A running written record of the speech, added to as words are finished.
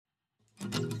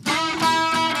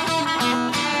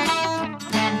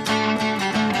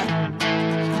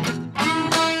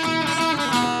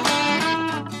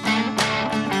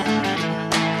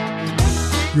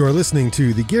You are listening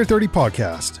to the Gear 30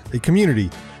 podcast, a community,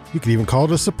 you could even call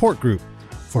it a support group,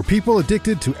 for people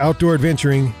addicted to outdoor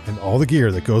adventuring and all the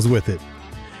gear that goes with it.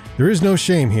 There is no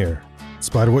shame here. In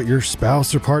spite of what your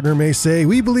spouse or partner may say,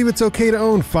 we believe it's okay to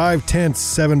own 5 tents,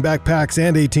 7 backpacks,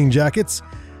 and 18 jackets.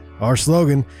 Our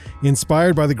slogan,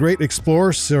 inspired by the great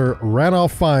explorer Sir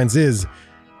Ranulph Fiennes, is,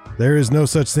 there is no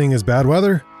such thing as bad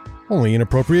weather, only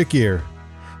inappropriate gear.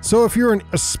 So if you're an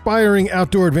aspiring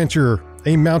outdoor adventurer,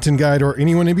 a mountain guide, or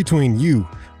anyone in between, you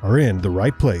are in the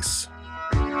right place.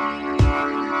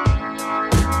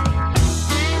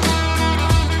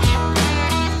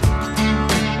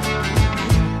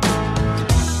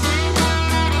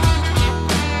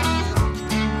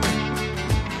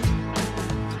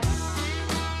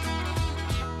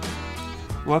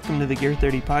 Welcome to the Gear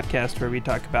 30 podcast, where we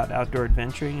talk about outdoor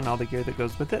adventuring and all the gear that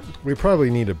goes with it. We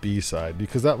probably need a B-side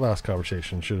because that last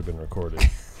conversation should have been recorded.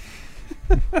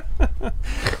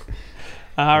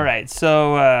 All right,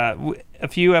 so a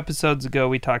few episodes ago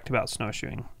we talked about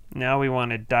snowshoeing. Now we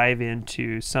want to dive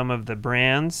into some of the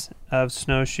brands of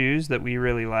snowshoes that we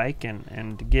really like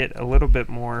and get a little bit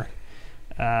more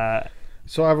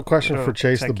So I have a question for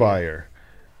Chase the buyer,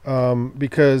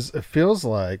 because it feels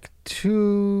like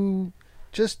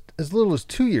just as little as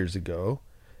 2 years ago,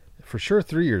 for sure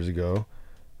 3 years ago,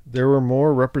 there were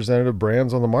more representative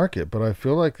brands on the market, but I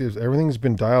feel like everything's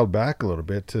been dialed back a little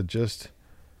bit to just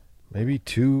maybe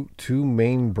two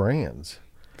main brands.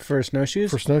 For snowshoes?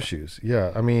 For snowshoes,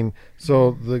 yeah. I mean,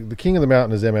 so the king of the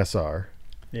mountain is MSR.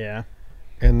 Yeah.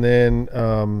 And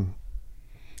then...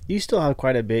 you still have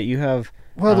quite a bit. You have...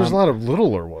 Well, there's a lot of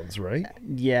littler ones, right?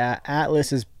 Yeah,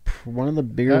 Atlas is one of the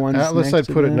bigger ones. Atlas, I'd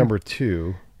put at number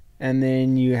 2. And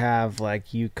then you have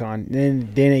like Yukon. Then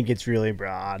it gets really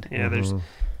broad. Yeah, there's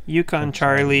Yukon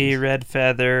Charlie, Red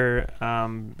Feather,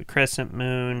 Crescent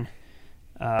Moon,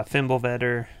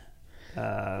 Fimblevetter.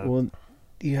 Well,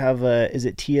 you have is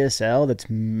it TSL that's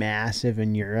massive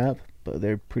in Europe, but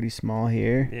they're pretty small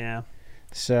here. Yeah.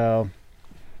 So,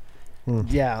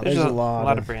 yeah, there's a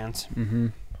lot of brands. Mm-hmm.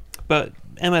 But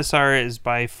MSR is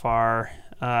by far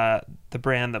the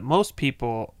brand that most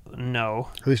people know.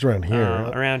 At least around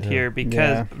here. Here,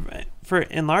 because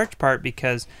in large part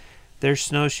because their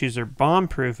snowshoes are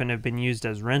bomb-proof and have been used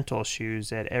as rental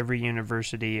shoes at every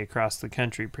university across the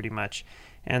country pretty much.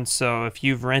 And so if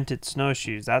you've rented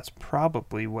snowshoes, that's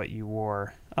probably what you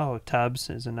wore. Oh, Tubbs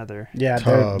is another. Yeah,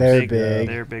 Tubbs. they're big. big.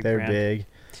 They're big. They're brand. big.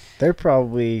 They're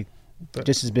probably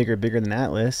just as big or bigger than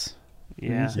Atlas.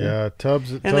 Yeah. Yeah,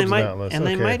 Tubbs and Atlas. And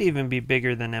they might even be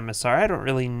bigger than MSR. I don't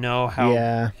really know how.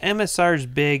 Yeah. MSR's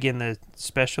big in the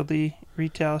specialty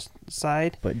retail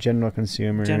side. But general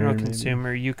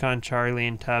consumer, Yukon Charlie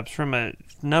and Tubbs, from a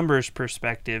numbers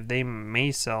perspective, they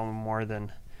may sell more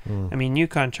than. I mean,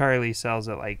 Yukon Charlie sells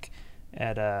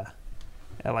at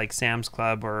Sam's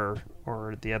Club or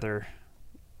the other.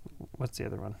 What's the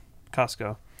other one?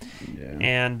 Costco.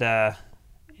 Yeah.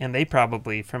 And they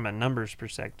probably, from a numbers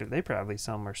perspective, they probably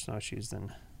sell more snowshoes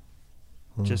than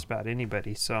just about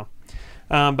anybody. So,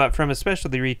 but from a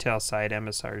specialty retail side,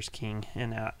 MSR is king,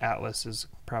 and Atlas is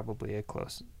probably a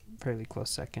fairly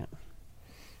close second.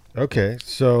 Okay,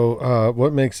 so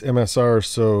what makes MSR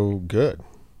so good?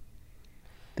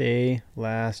 They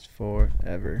last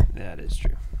forever. That is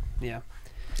true. Yeah.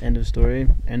 End of story.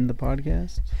 End of the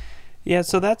podcast. Yeah.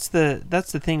 So that's the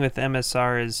thing with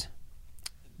MSR is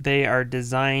they are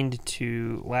designed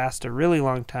to last a really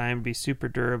long time, be super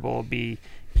durable, be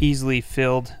easily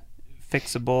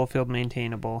fixable,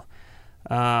 maintainable.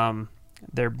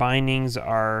 Their bindings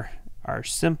are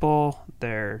simple.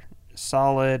 They're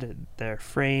solid. Their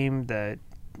frame that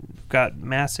got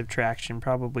massive traction,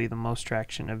 probably the most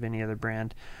traction of any other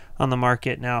brand on the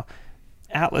market. Now,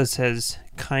 Atlas has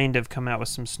kind of come out with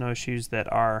some snowshoes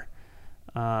that are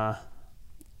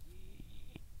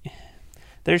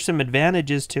there's some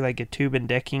advantages to like a tube and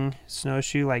decking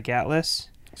snowshoe like Atlas.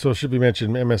 So it should be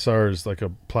mentioned, MSR is like a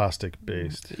plastic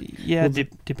based. Yeah,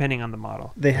 depending on the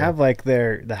model. They have like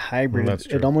the hybrid.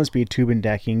 It'd almost be tube and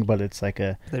decking, but it's like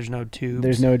there's no tube.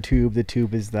 There's no tube. The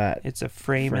tube is that. It's a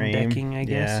frame and decking, I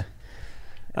guess.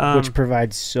 Yeah. Which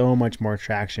provides so much more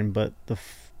traction, but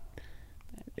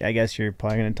I guess you're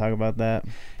probably going to talk about that.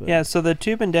 But. Yeah, so the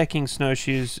tube and decking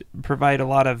snowshoes provide a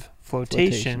lot of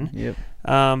flotation. Yep.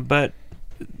 But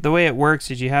the way it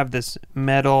works is you have this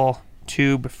metal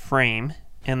tube frame,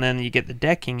 and then you get the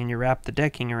decking, and you wrap the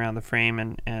decking around the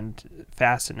frame and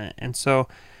fasten it. And so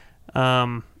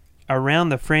around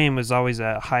the frame was always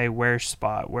a high wear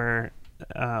spot where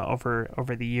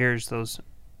over the years those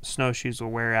snowshoes will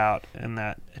wear out in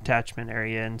that attachment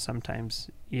area, and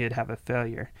sometimes you'd have a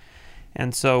failure.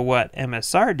 And so what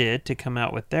MSR did to come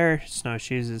out with their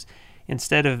snowshoes is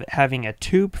instead of having a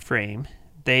tube frame,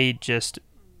 they just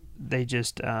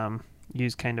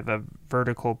use kind of a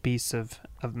vertical piece of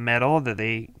metal that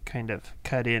they kind of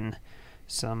cut in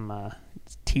some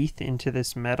teeth into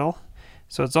this metal.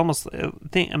 So it's almost,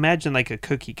 imagine like a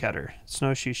cookie cutter,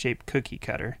 snowshoe shaped cookie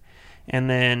cutter. And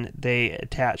then they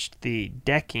attached the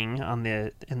decking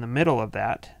in the middle of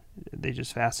that. They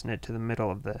just fasten it to the middle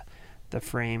of the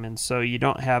frame. And so you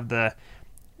don't have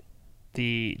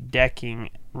the decking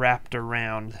wrapped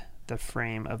around the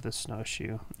frame of the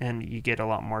snowshoe, and you get a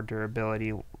lot more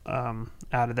durability out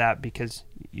of that because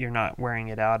you're not wearing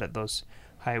it out at those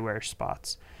high wear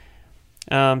spots.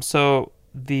 So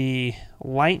the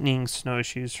Lightning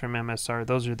snowshoes from MSR,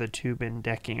 those are the tube and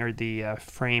decking, or the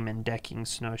frame and decking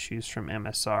snowshoes from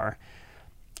MSR.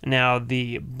 Now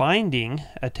the binding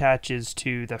attaches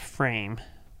to the frame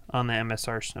on the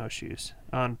MSR snowshoes.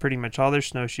 On pretty much all their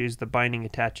snowshoes, the binding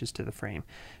attaches to the frame.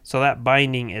 So that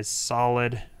binding is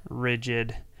solid,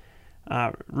 rigid,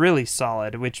 really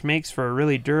solid, which makes for a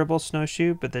really durable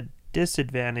snowshoe. But the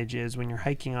disadvantage is when you're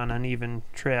hiking on uneven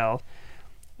trail,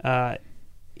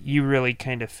 you really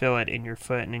kind of feel it in your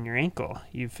foot and in your ankle.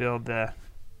 You feel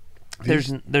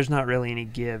there's not really any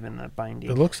give in the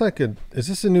binding. It looks like is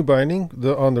this a new binding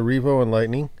on the Revo and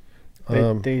Lightning?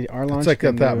 They are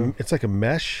launching. It's like a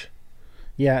mesh.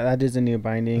 Yeah, that is a new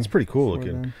binding. It's pretty cool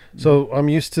looking. So I'm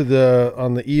used to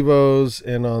on the Evos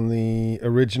and on the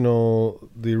original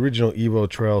Evo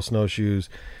Trail snowshoes.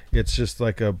 It's just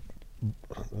like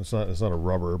it's not a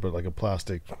rubber, but like a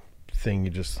plastic thing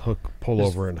you just pull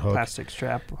over and hook. Plastic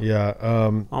strap. Yeah.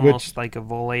 Almost like a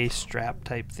volley strap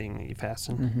type thing that you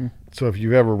fasten. Mm-hmm. So if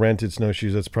you've ever rented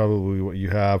snowshoes, that's probably what you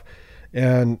have.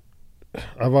 And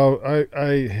I've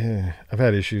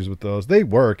had issues with those. They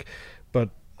work, but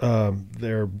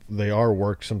they are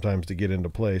work sometimes to get into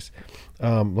place.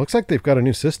 Looks like they've got a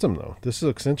new system though. This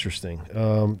looks interesting.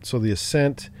 So the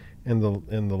Ascent and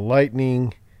the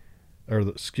Lightning,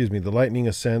 the Lightning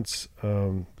Ascents,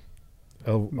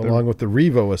 along with the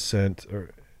Revo Ascent, are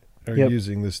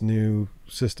using this new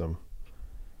system.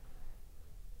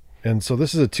 And so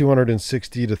this is a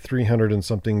 $260 to $300 and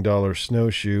something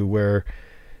snowshoe, where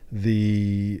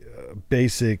the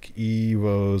basic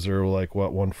Evos are like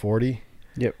what, $140?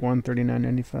 Yep,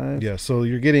 $139.95. Yeah, so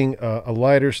you're getting a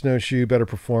lighter snowshoe, better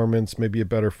performance, maybe a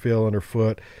better feel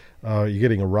underfoot. You're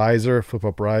getting a riser, flip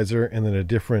up riser, and then a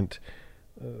different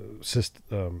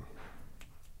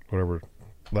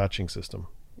latching system.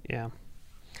 Yeah.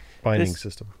 Binding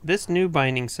system. This new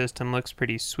binding system looks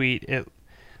pretty sweet. It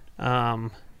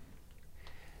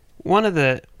one of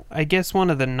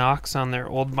the knocks on their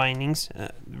old bindings,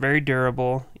 very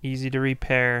durable, easy to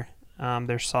repair.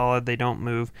 They're solid, they don't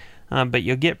move. But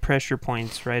you'll get pressure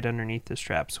points right underneath the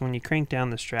straps. When you crank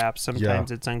down the straps,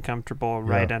 sometimes it's uncomfortable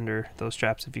right under those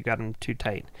straps if you got them too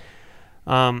tight.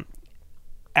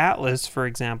 Atlas, for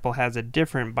example, has a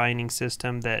different binding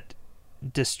system that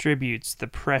distributes the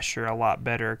pressure a lot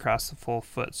better across the full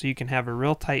foot. So you can have a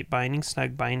real tight binding,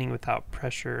 snug binding without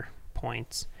pressure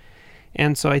points.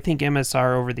 And so I think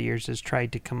MSR over the years has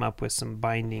tried to come up with some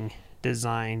binding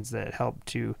designs that help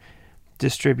to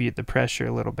distribute the pressure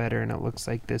a little better, and it looks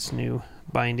like this new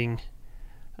binding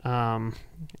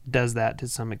does that to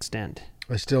some extent.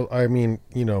 I mean,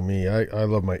 you know me, I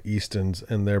love my Eastons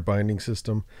and their binding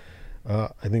system. I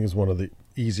think is one of the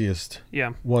easiest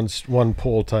one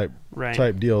pull type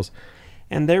deals.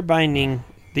 And their binding,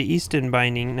 the Easton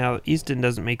binding, now Easton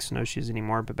doesn't make snowshoes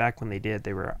anymore, but back when they did,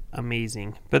 they were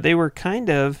amazing. But they were kind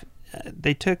of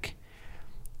they took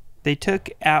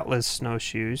Atlas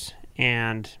snowshoes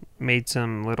and made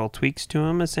some little tweaks to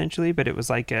them essentially, but it was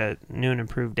like a new and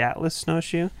improved Atlas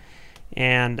snowshoe,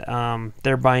 and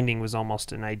their binding was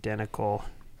almost an identical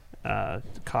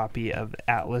copy of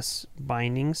Atlas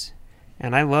bindings,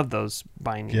 and I love those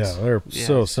bindings. Yeah, they're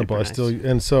so simple. Nice.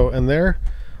 And they're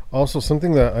also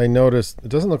something that I noticed. It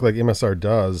doesn't look like MSR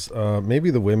does. Maybe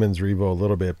the women's Revo a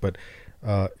little bit, but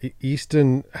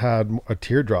Easton had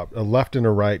a left and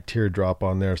a right teardrop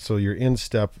on there, so your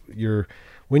instep,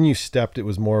 when you stepped, it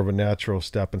was more of a natural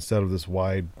step instead of this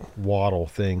wide waddle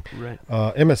thing. Right.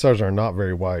 MSRs are not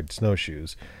very wide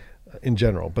snowshoes in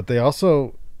general, but they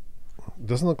also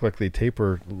doesn't look like they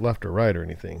taper left or right or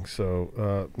anything.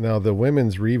 So now the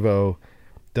women's Revo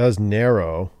does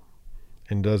narrow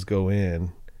and does go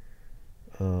in.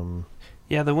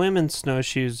 Yeah, the women's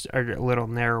snowshoes are a little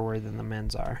narrower than the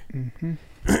men's are. Mm-hmm.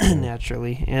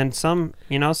 Naturally. And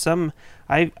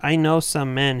I know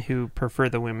some men who prefer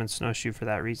the women's snowshoe for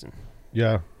that reason.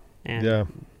 Yeah. And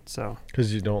so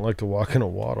because you don't like to walk in a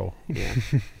waddle. Yeah.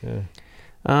 Yeah.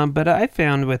 But I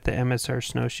found with the MSR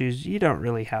snowshoes, you don't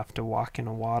really have to walk in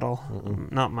a waddle.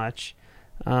 Not much.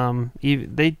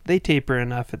 They taper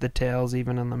enough at the tails,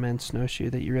 even on the men's snowshoe,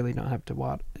 that you really don't have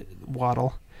to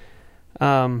waddle.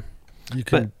 You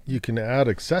can add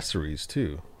accessories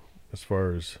too, as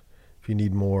far as if you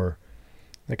need more.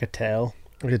 Like a tail.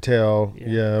 Like a tail.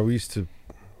 Yeah, we used to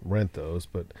rent those,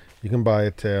 but you can buy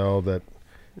a tail that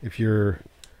if you're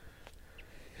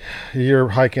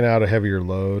hiking out a heavier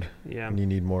load and you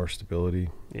need more stability,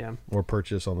 more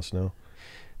purchase on the snow.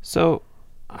 So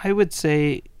I would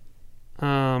say,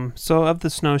 so of the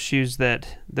snowshoes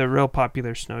that the real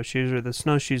popular snowshoes, or the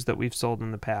snowshoes that we've sold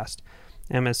in the past,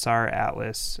 MSR,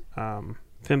 Atlas,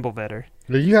 Fimbulvetter.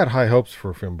 You had high hopes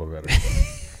for Fimbulvetter.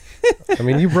 I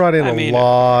mean, you brought in a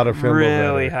lot of Fimbulvetter.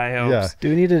 Really high hopes. Yeah. Do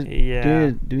we need to?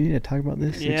 Do we need to talk about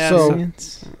this? Yeah. So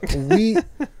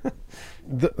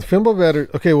the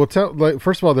Fimbulvetter. Okay, well,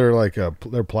 first of all,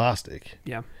 they're plastic.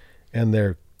 Yeah. And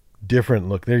they're different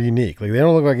look. They're unique. Like, they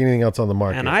don't look like anything else on the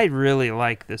market. And I really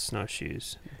like the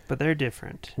snowshoes, but they're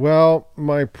different. Well,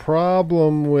 my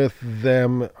problem with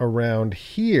them around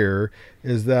here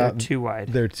is that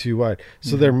they're too wide.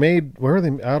 So they're made. Where are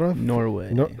they out of?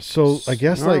 Norway. So I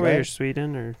guess Norway or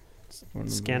Sweden or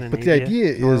Scandinavia. But the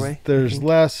idea Norway, is there's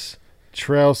less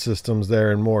trail systems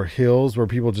there and more hills where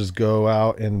people just go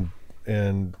out and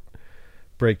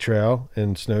break trail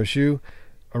and snowshoe.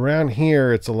 Around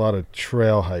here, it's a lot of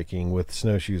trail hiking with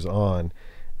snowshoes on,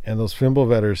 and those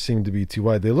Fimbulvetters seem to be too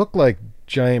wide. They look like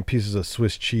giant pieces of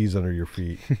Swiss cheese under your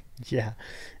feet. Yeah.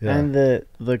 And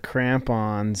the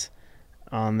crampons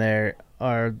on there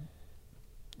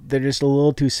they're just a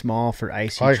little too small for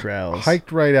icy trails. I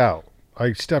hiked right out.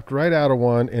 I stepped right out of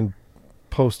one and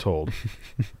post holed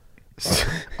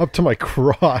up to my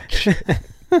crotch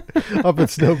up in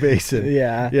Snow Basin.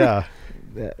 Yeah.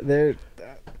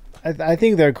 I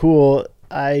think they're cool.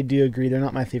 I do agree. They're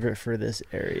not my favorite for this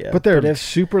area. But they're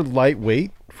super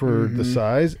lightweight for the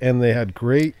size, and they had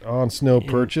great on snow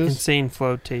purchase. Insane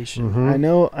flotation. I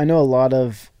know a lot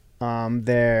of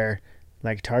their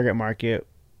like target market,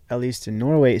 at least in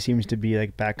Norway, it seems to be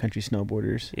like backcountry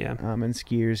snowboarders. Yeah. And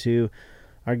skiers who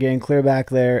are getting clear back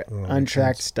there,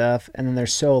 untracked stuff, and then they're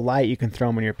so light you can throw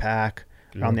them in your pack.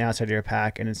 On the outside of your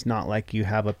pack, and it's not like you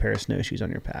have a pair of snowshoes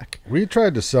on your pack. We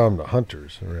tried to sell them to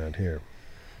hunters around here.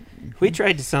 We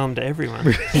tried to sell them to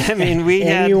everyone. I mean,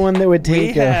 anyone that would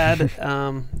take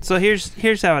so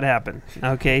here's how it happened.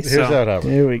 Okay, here's how it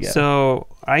happened. Here we go. So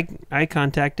I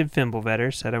contacted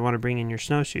Fimbulvetter, said I want to bring in your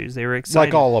snowshoes. They were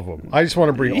excited. Like all of them. I just want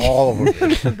to bring all of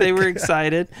them. They were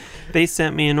excited. They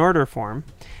sent me an order form.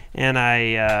 And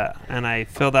I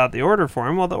filled out the order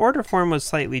form. Well, the order form was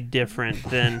slightly different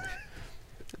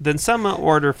than some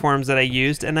order forms that I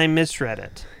used, and I misread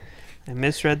it. I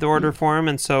misread the order form,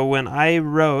 and so when I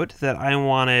wrote that I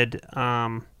wanted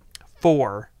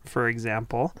 4, for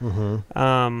example,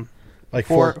 like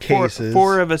 4 cases,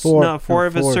 four of a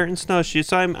certain snowshoe.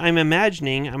 So I'm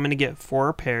imagining I'm going to get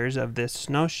 4 pairs of this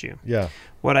snowshoe. Yeah.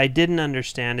 What I didn't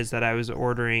understand is that I was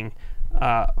ordering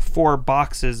 4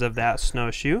 boxes of that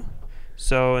snowshoe.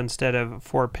 So instead of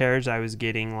 4 pairs, I was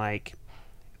getting like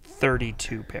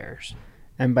 32 pairs.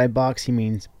 And by box, he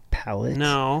means pallets?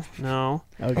 No.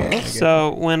 Okay.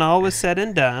 So when all was said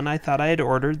and done, I thought I had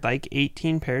ordered like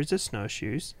 18 pairs of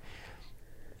snowshoes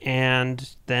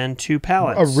and then 2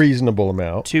 pallets. A reasonable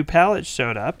amount. 2 pallets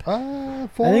showed up. 4? I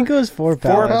think it was 4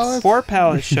 pallets. 4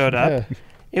 pallets showed up. Yeah.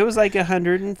 It was like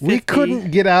 150. We couldn't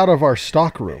get out of our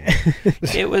stock room.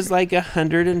 It was like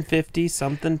 150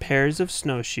 something pairs of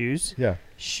snowshoes. Yeah.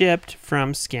 Shipped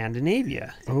from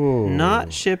Scandinavia. Oh.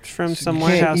 Not shipped from so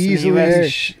somewhere else in the easily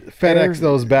US. FedEx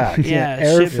those back. Yeah,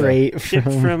 air freight.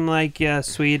 Shipped from like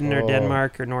Sweden or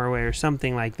Denmark or Norway or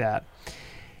something like that.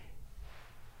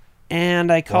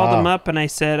 And I called them up and I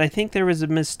said, I think there was a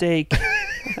mistake.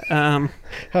 How'd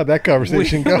that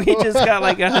conversation go? We just got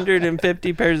like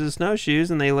 150 pairs of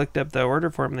snowshoes, and they looked up the order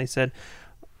form and they said,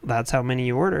 that's how many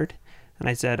you ordered. And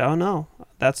I said, oh no,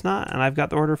 that's not. And I've got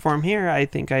the order form here. I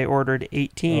think I ordered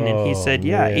 18. And he said,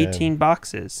 yeah, man. 18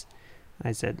 boxes.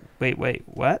 I said, wait,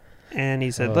 what? And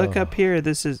he said, look up here.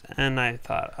 This is, and I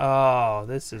thought, oh,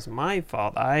 this is my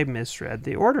fault. I misread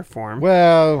the order form.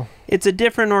 Well, it's a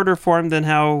different order form than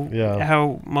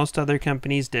how most other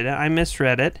companies did it. I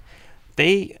misread it.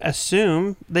 They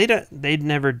assume they'd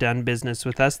never done business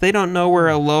with us. They don't know we're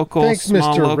a local,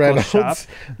 small Mr. local Reynolds. shop.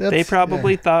 They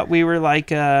probably thought we were like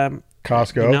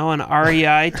Costco, an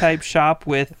REI type shop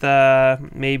with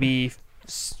maybe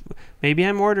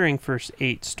I'm ordering for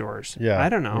 8 stores. Yeah, I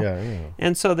don't know. Yeah.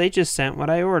 And so they just sent what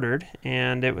I ordered,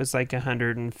 and it was like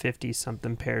 150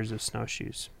 something pairs of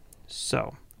snowshoes.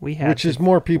 So we had which is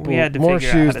more people, more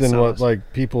shoes than what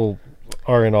like people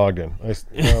are in Ogden.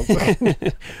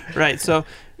 Right. So,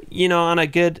 on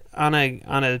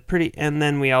a pretty, and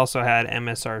then we also had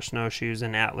MSR snowshoes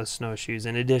and Atlas snowshoes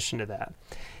in addition to that.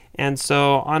 And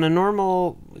so on a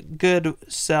normal good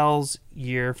sales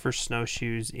year for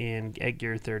snowshoes at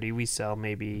Gear 30, we sell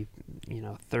maybe,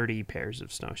 30 pairs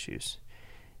of snowshoes.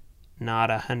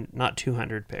 Not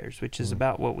 200 pairs, which is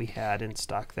about what we had in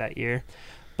stock that year.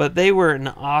 But they were an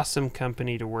awesome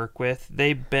company to work with.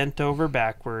 They bent over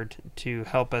backward to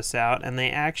help us out, and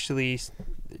they actually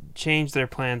changed their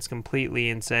plans completely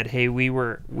and said, hey, we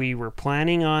were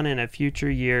planning on in a future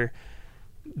year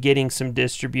getting some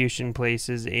distribution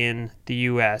places in the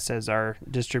U.S. as our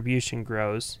distribution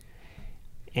grows,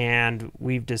 and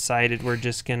we've decided we're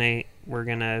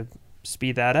gonna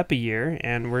speed that up a year,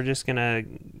 and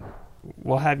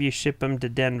we'll have you ship them to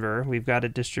Denver. We've got a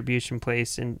distribution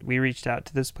place, and we reached out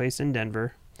to this place in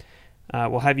Denver.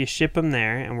 We'll have you ship them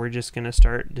there, and we're just gonna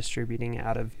start distributing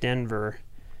out of Denver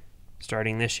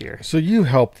starting this year. So you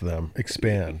helped them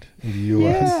expand in the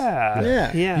U.S.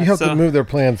 Yeah. You helped them move their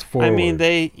plans forward. I mean,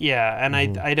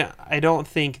 I don't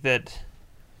think that.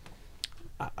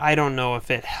 I don't know if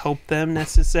it helped them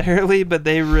necessarily, but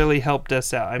they really helped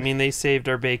us out. I mean, they saved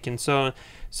our bacon. So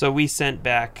we sent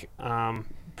back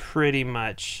pretty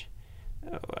much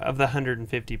of the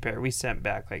 150 pair. We sent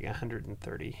back like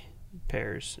 130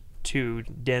 pairs to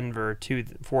Denver to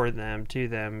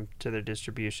their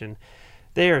distribution.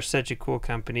 They are such a cool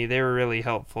company. They were really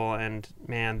helpful, and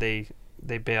man, they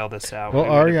bailed us out.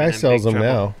 Well, REI sells them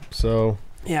now, so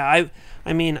yeah.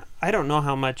 I mean, I don't know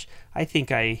how much. I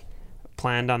think I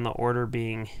planned on the order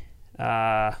being,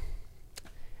 I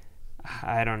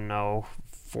don't know,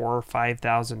 $4,000 or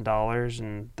 $5,000,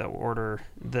 and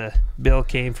the bill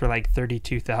came for like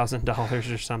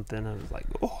 $32,000 or something. I was like,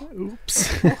 oh,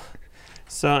 oops.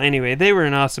 So anyway, they were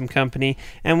an awesome company,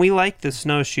 and we liked the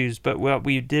snowshoes, but what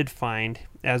we did find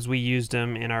as we used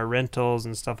them in our rentals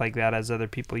and stuff like that, as other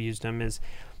people used them, is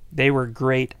they were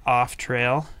great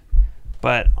off-trail,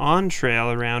 but on-trail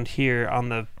around here, on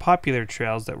the popular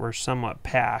trails that were somewhat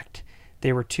packed,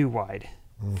 they were too wide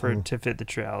to fit the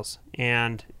trails.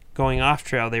 And going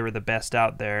off-trail, they were the best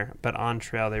out there, but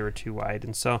on-trail, they were too wide.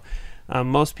 And so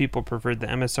most people preferred the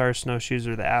MSR snowshoes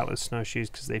or the Atlas snowshoes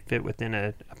because they fit within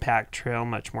a packed trail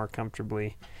much more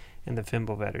comfortably, and the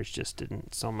Fimbulvetters just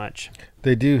didn't so much.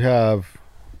 They do have,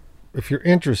 if you're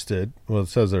interested, well, it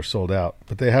says they're sold out,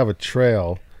 but they have a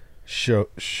trail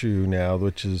shoe now,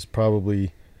 which is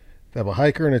probably, they have a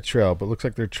hiker and a trail, but it looks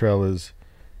like their trail is,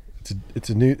 it's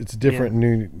a different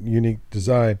new unique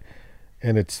design,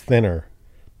 and it's thinner.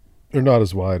 They're not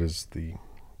as wide as the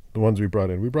ones we brought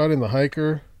in. We brought in the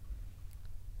hiker,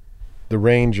 the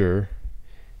Ranger,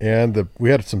 and we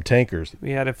had some tankers.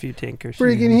 We had a few tankers.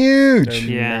 Freaking huge.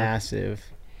 They're massive.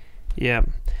 Yeah.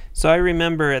 So I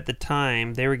remember at the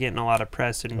time they were getting a lot of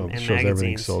press in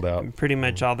magazines. Sold out. Pretty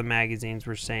much all the magazines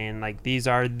were saying like these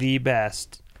are the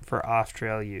best for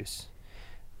off-trail use.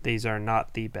 These are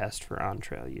not the best for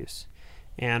on-trail use.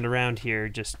 And around here,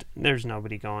 just there's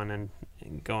nobody going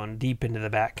deep into the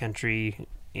backcountry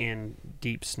in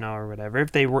deep snow or whatever.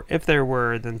 If there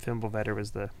were, then Fimbulvetter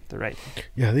was the right.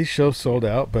 Yeah, these shows sold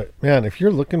out. But man, if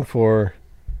you're a snowboarder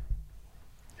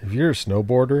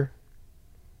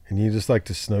and you just like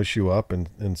to snowshoe up and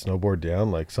snowboard down,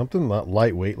 like something not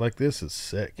lightweight like this is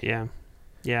sick. Yeah.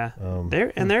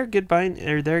 They're good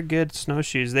they're good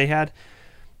snowshoes. They had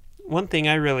one thing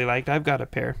I really liked. I've got a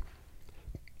pair.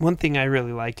 One thing I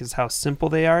really like is how simple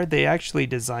they are. They actually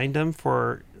designed them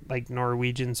for like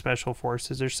Norwegian Special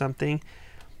Forces or something.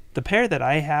 The pair that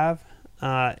I have,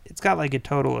 it's got like a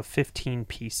total of 15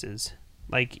 pieces,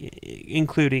 like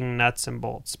including nuts and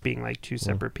bolts being like two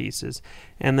separate pieces.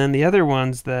 And then the other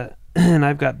ones and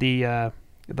I've got the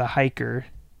Hiker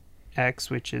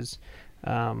X, which is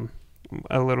a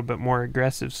little bit more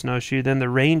aggressive snowshoe. Then the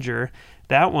Ranger,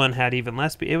 that one had even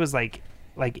less. It was like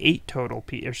 6 total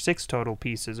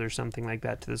pieces or something like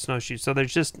that to the snowshoe. So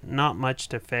there's just not much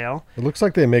to fail. It looks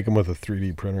like they make them with a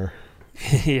 3D printer.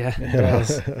 Yeah, it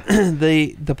does.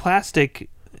 The plastic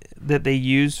that they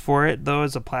use for it, though,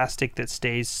 is a plastic that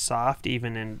stays soft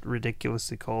even in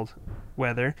ridiculously cold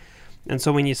weather. And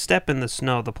so when you step in the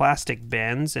snow, the plastic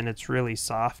bends and it's really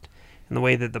soft. And the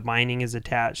way that the binding is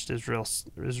attached is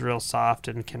real soft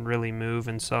and can really move.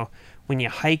 And so when you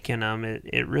hike in them,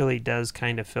 it really does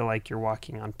kind of feel like you're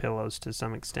walking on pillows to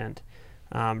some extent.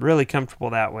 Really comfortable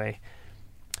that way.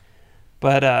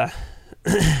 But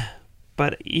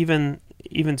even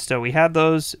still, we had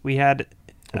those. We had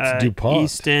DuPont.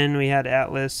 Easton. We had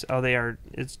Atlas.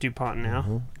 It's DuPont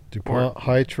now. DuPont,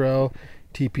 High Trail,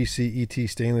 TPC ET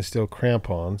stainless steel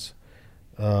crampons.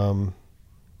 Oh,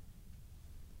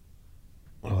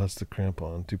 that's the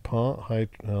crampon. DuPont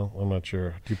no, I'm not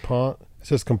sure. DuPont. It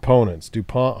says components.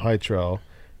 DuPont Hytrel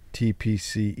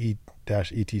TPC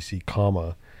ETC,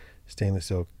 comma, stainless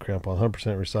steel crampon, 100%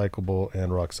 recyclable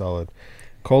and rock solid.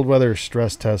 Cold weather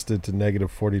stress tested to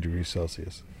negative 40 degrees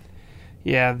Celsius.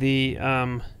 Yeah, we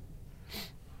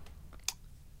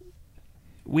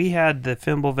had the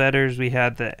Fimble Vetters, we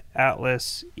had the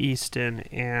Atlas, Easton,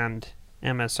 and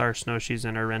MSR snowshoes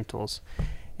in our rentals.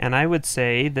 And I would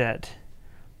say that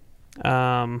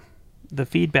the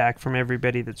feedback from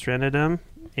everybody that's rented them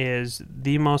is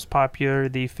the most popular,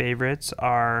 the favorites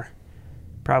are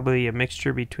probably a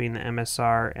mixture between the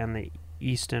MSR and the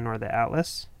Easton or the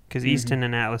Atlas, because Easton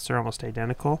and Atlas are almost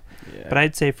identical. Yeah. But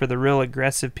I'd say for the real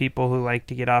aggressive people who like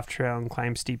to get off trail and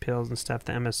climb steep hills and stuff,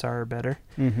 the MSR are better.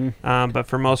 But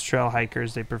for most trail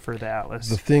hikers, they prefer the Atlas.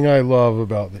 The thing I love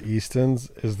about the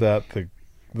Eastons is that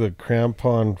the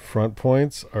crampon front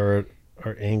points are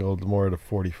angled more at a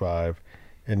 45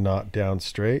 and not down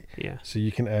straight. Yeah. So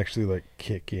you can actually like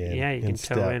kick in. Yeah, you can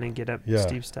toe in and get up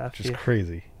steep stuff. Which is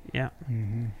crazy. Yeah.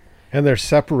 And they're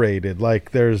separated.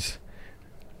 Like they're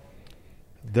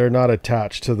not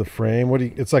attached to the frame.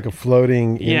 It's like a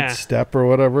floating step or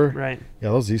whatever. Right. Yeah,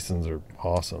 those Eastons are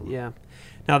awesome. Yeah.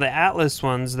 Now the Atlas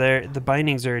ones, the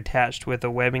bindings are attached with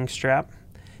a webbing strap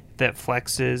that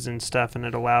flexes and stuff, and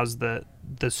it allows the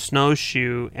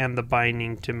snowshoe and the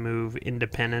binding to move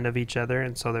independent of each other,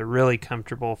 and so they're really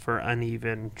comfortable for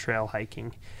uneven trail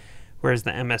hiking. Whereas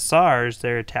the MSRs,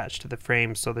 they're attached to the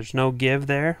frame, so there's no give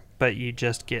there, but you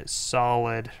just get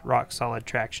rock solid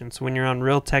traction. So when you're on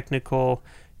real technical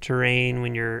terrain,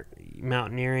 when you're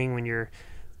mountaineering, when you're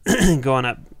going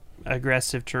up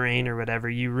aggressive terrain or whatever,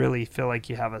 you really feel like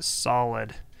you have a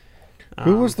solid.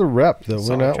 Who was the rep that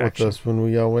went out with us when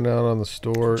we all went out on the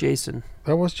store? Jason.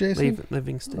 That was Jason?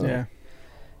 Livingston. Yeah.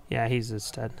 Yeah, he's a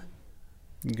stud.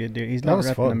 Good dude. He's not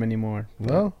repping them anymore.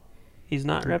 No? He's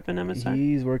not repping MSR?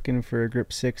 He's working for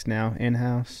Grip 6 now,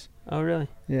 in-house. Oh, really?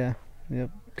 Yeah. Yep.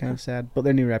 Kind of sad. But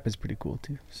their new rep is pretty cool,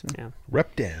 too. So. Yeah.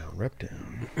 Rep down.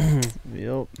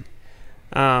 Yep.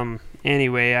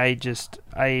 Anyway, I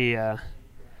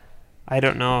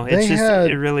don't know.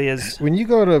 It really is. When you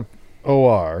go to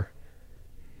OR,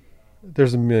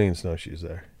 there's a million snowshoes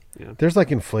there. Yeah. There's like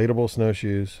inflatable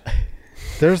snowshoes.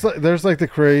 There's like the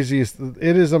craziest.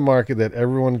 It is a market that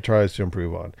everyone tries to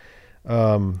improve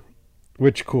on.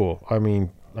 Which cool. I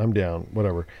mean, I'm down,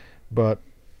 whatever. But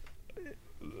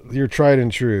your tried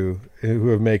and true who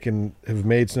have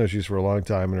made snowshoes for a long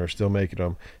time and are still making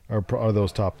them are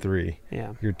those top three.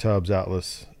 Yeah. Your Tubbs,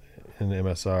 Atlas, and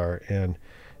MSR, and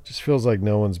it just feels like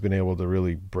no one's been able to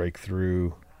really break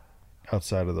through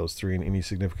outside of those three in any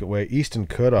significant way. Easton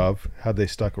could have had they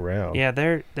stuck around. Yeah,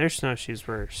 their snowshoes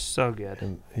were so good.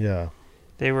 And, yeah.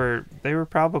 They were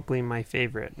probably my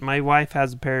favorite. My wife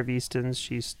has a pair of Eastons.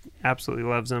 She absolutely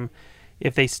loves them.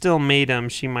 If they still made them,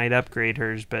 she might upgrade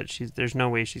hers, but there's no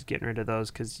way she's getting rid of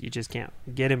those because you just can't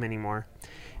get them anymore.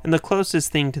 And the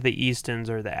closest thing to the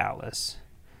Eastons are the Atlas.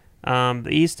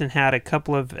 The Easton had a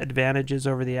couple of advantages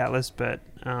over the Atlas, but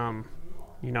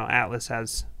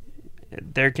Atlas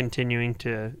they're continuing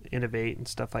to innovate and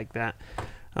stuff like that.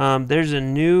 There's a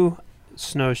new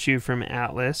snowshoe from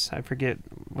Atlas. I forget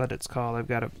what it's called.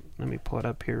 Let me pull it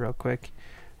up here real quick.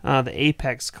 The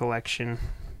Apex collection.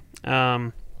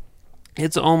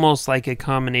 It's almost like a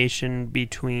combination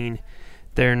between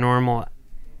their normal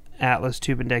Atlas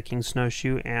tube and decking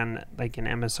snowshoe and like an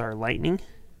MSR Lightning.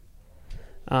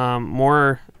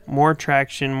 More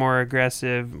traction, more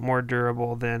aggressive, more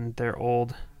durable than their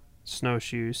old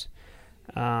snowshoes.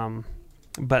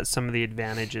 But some of the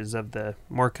advantages of the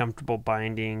more comfortable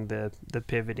binding, the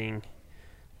pivoting.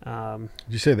 Did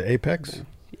you say the Apex?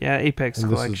 Yeah, Apex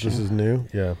collection. This is new?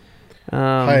 Yeah.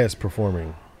 Highest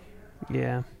performing.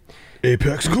 Yeah.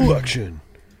 Apex collection.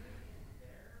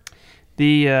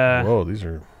 Whoa, these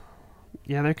are...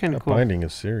 Yeah, they're kind of cool. Binding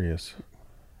is serious.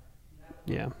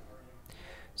 Yeah.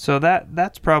 So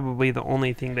that's probably the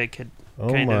only thing that could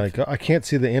God. I can't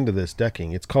see the end of this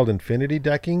decking. It's called Infinity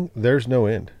Decking. There's no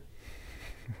end.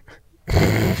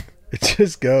 It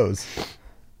just goes.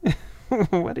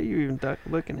 What are you even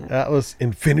looking at? Atlas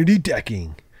Infinity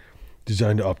Decking.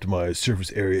 Designed to optimize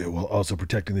surface area while also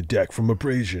protecting the deck from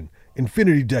abrasion.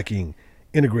 Infinity Decking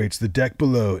integrates the deck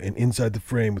below and inside the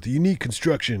frame with a unique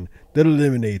construction that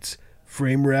eliminates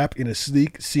frame wrap in a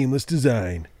sleek, seamless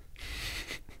design.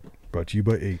 Brought to you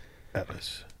by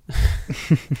Atlas.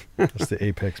 That's the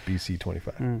Apex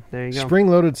BC25. There you go.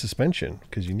 Spring-loaded suspension,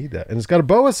 because you need that. And it's got a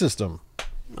BOA system.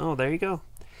 Oh, there you go.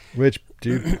 Which,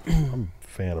 dude, I'm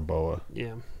fan of BOA.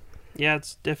 Yeah. Yeah,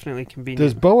 it's definitely convenient.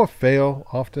 Does BOA fail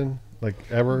often? Like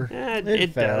ever?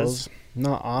 It fails. does.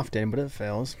 Not often, but it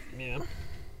fails. Yeah.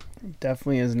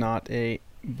 Definitely is not a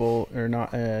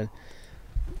not a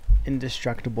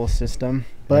indestructible system.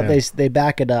 But Yeah. they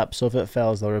back it up, so if it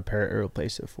fails, they'll repair it or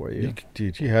replace it for you.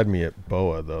 Dude, you had me at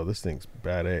BOA though. This thing's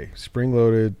bad A.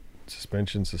 Spring-loaded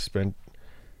suspension,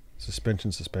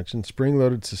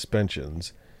 spring-loaded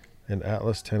suspensions, and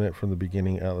Atlas Tenet from the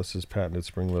beginning. Atlas's patented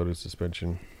spring-loaded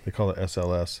suspension. They call it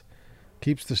SLS.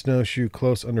 Keeps the snowshoe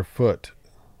close underfoot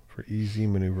for easy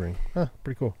maneuvering.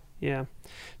 Pretty cool. Yeah.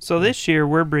 So this year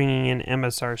we're bringing in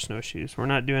MSR snowshoes. We're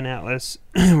not doing Atlas.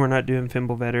 We're not doing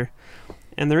Fimbulvetter.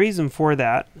 And the reason for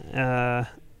that,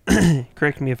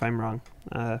 correct me if I'm wrong.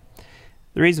 The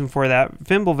reason for that,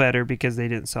 Fimbulvetter, because they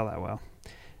didn't sell that well.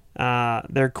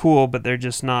 They're cool, but they're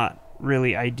just not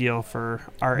really ideal for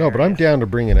our area. But I'm down to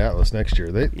bring in Atlas next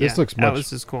year. This looks much.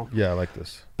 Atlas is cool. Yeah, I like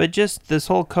this. But just this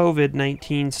whole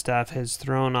COVID-19 stuff has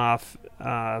thrown our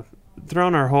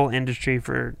whole industry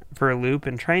for a loop,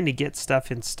 and trying to get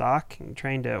stuff in stock and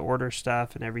trying to order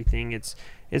stuff and everything, it's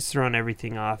thrown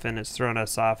everything off, and it's thrown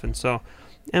us off. And so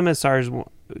MSR is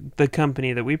the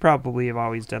company that we probably have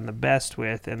always done the best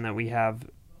with, and that we have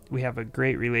a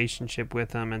great relationship with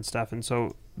them and stuff. And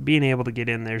so being able to get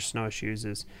in their snowshoes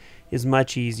is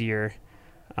much easier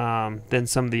than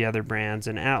some of the other brands.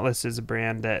 And Atlas is a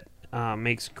brand that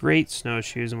makes great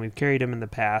snowshoes, and we've carried them in the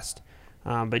past.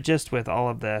 But just with all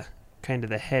of the kind of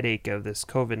the headache of this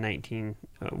COVID-19,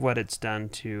 what it's done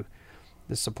to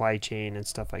the supply chain and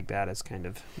stuff like that has kind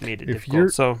of made it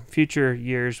difficult. So future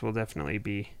years will definitely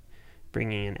be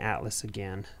bringing in Atlas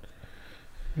again.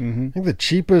 Mm-hmm. I think the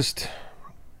cheapest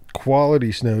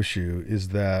quality snowshoe is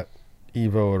that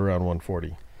Evo at around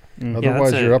 140. Mm-hmm.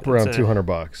 Otherwise, you're up around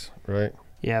 $200, right?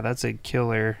 Yeah, that's a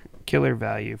killer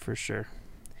value for sure.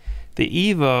 The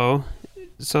Evo,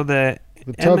 so the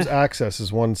Tubbs Access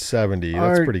is 170.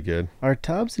 That's pretty good. Are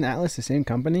Tubbs and Atlas the same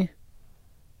company?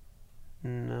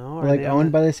 No. Or like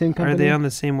owned by the same company? Are they on the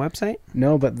same website?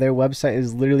 No, but their website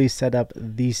is literally set up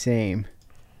the same.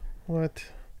 What?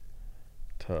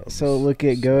 Tubbs. So look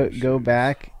at go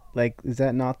back. Like, is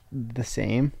that not the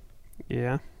same?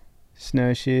 Yeah.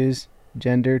 Snowshoes,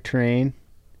 gender, terrain.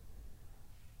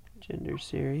 Gender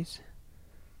series.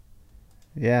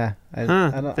 Yeah. They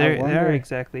are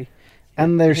exactly.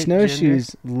 And their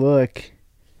snowshoes look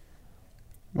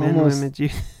almost.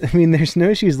 I mean, their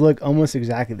snowshoes look almost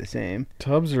exactly the same.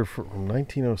 Tubbs are from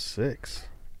 1906.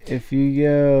 If you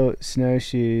go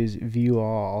snowshoes, view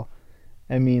all.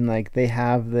 I mean, like, they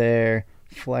have their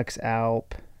Flex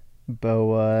Alp,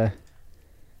 BOA.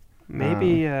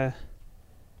 Maybe.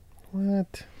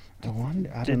 What?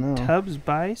 I don't know. Did Tubbs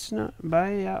buy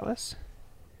Atlas?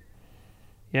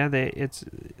 Yeah, it's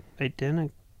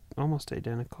almost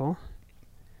identical.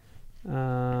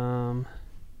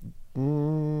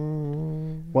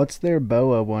 What's their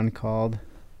BOA one called?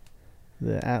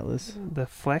 The Atlas. The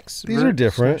Flex. These are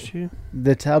different. Snowshoe?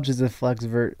 The Tubbs is the Flex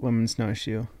Vert women's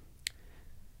snowshoe.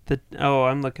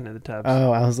 I'm looking at the Tubbs.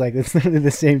 Oh, I was like, it's literally the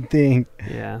same thing.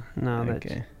 Yeah, no,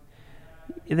 Okay.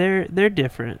 They're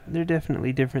different. They're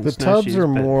definitely different. The snowshoes, Tubbs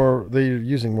are they're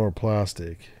using more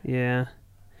plastic. Yeah,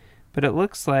 but it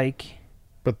looks like.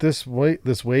 But this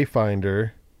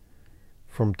Wayfinder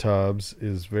from Tubbs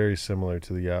is very similar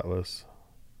to the Atlas.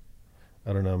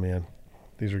 I don't know, man.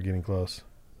 These are getting close.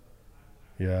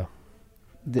 Yeah.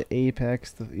 The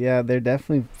Apex, they're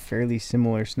definitely fairly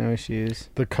similar snowshoes.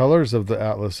 The colors of the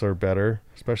Atlas are better,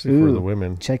 especially for the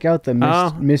women. Check out the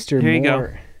Mr. Here you Moore.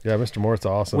 go. Yeah, Mr. Moore's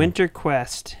awesome. Winter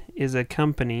Quest is a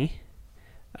company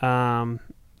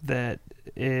that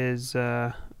is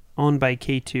owned by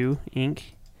K2 Inc.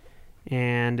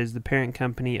 and is the parent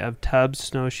company of Tubbs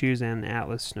Snowshoes and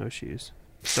Atlas Snowshoes.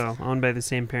 So, owned by the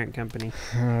same parent company.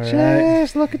 All right.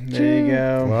 Yes, look at There you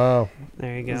go. Wow.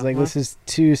 There you go. It's like, this is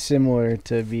too similar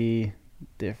to be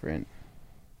different.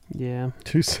 Yeah.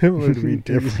 Too similar to be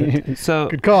different. So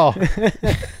Good call.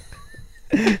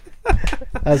 I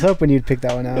was hoping you'd pick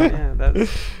that one out. yeah,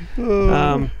 that's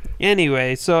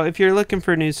anyway, so if you're looking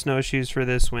for new snowshoes for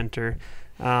this winter,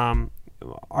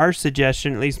 our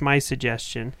suggestion, at least my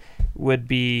suggestion, would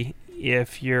be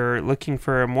if you're looking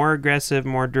for a more aggressive,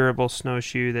 more durable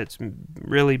snowshoe that's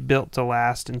really built to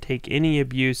last and take any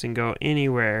abuse and go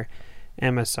anywhere,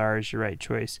 MSR is your right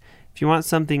choice. If you want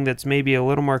something that's maybe a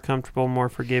little more comfortable, more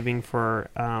forgiving for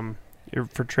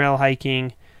trail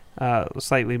hiking,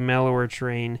 slightly mellower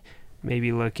terrain,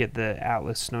 maybe look at the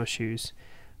Atlas snowshoes.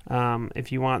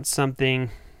 If you want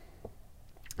something,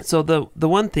 so the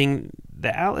one thing,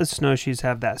 the Atlas snowshoes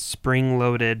have that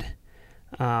spring-loaded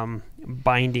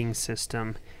binding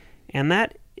system, And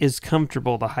that is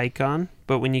comfortable to hike on,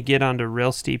 but when you get onto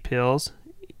real steep hills,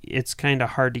 it's kind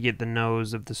of hard to get the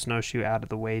nose of the snowshoe out of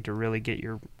the way to really get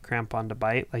your crampon to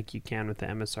bite like you can with the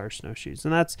MSR snowshoes.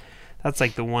 And that's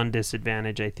like the one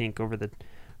disadvantage I think over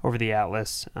the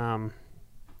Atlas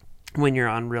when you're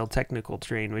on real technical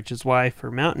terrain, which is why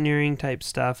for mountaineering type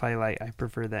stuff I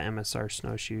prefer the MSR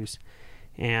snowshoes.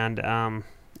 And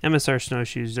MSR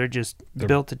snowshoes, they're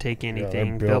built to take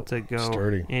anything, built to go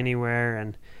sturdy anywhere,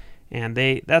 and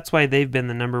that's why they've been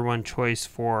the number one choice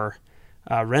for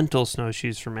rental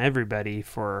snowshoes from everybody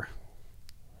for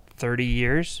 30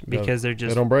 years because they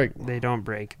don't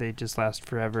break. They just last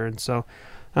forever. And so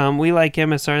we like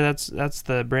MSR. That's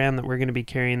the brand that we're going to be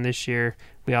carrying this year.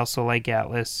 We also like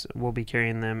Atlas. We'll be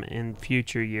carrying them in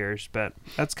future years. But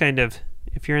that's kind of,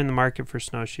 if you're in the market for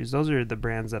snowshoes, those are the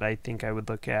brands that I think I would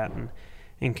look at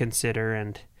and consider.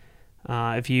 And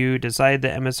if you decide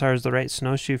that MSR is the right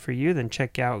snowshoe for you, then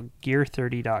check out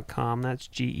gear30.com. That's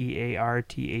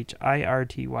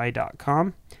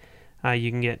GEARTHIRTY.com.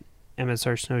 You can get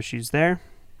MSR snowshoes there,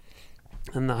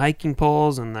 and the hiking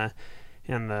poles and the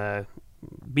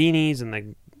beanies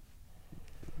and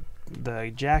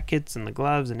the jackets and the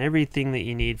gloves and everything that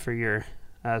you need for your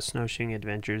snowshoeing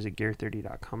adventures at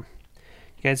gear30.com.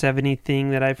 You guys have anything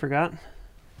that I forgot?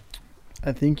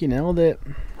 I think you nailed it.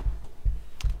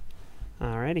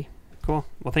 Alrighty, cool.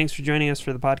 Well, thanks for joining us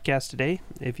for the podcast today.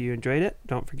 If you enjoyed it,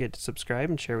 don't forget to subscribe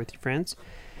and share with your friends.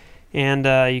 And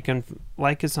you can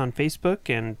like us on Facebook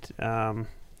and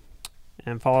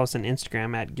follow us on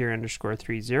Instagram at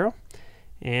gear_30.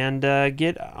 And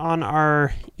get on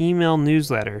our email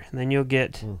newsletter. And then you'll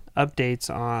get updates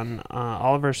on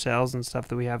all of our sales and stuff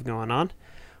that we have going on.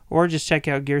 Or just check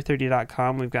out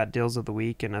gear30.com. We've got deals of the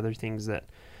week and other things that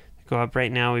go up.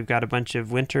 Right now we've got a bunch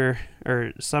of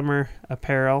summer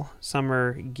apparel,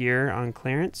 summer gear on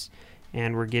clearance,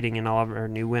 and we're getting in all of our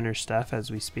new winter stuff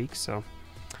as we speak. So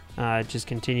just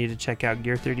continue to check out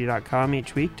gear30.com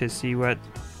each week to see what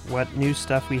new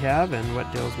stuff we have and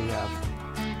what deals we have.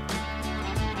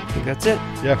 I think that's it.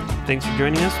 Yeah. Thanks for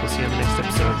joining us. We'll see you on the next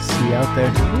episode. See you out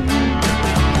there.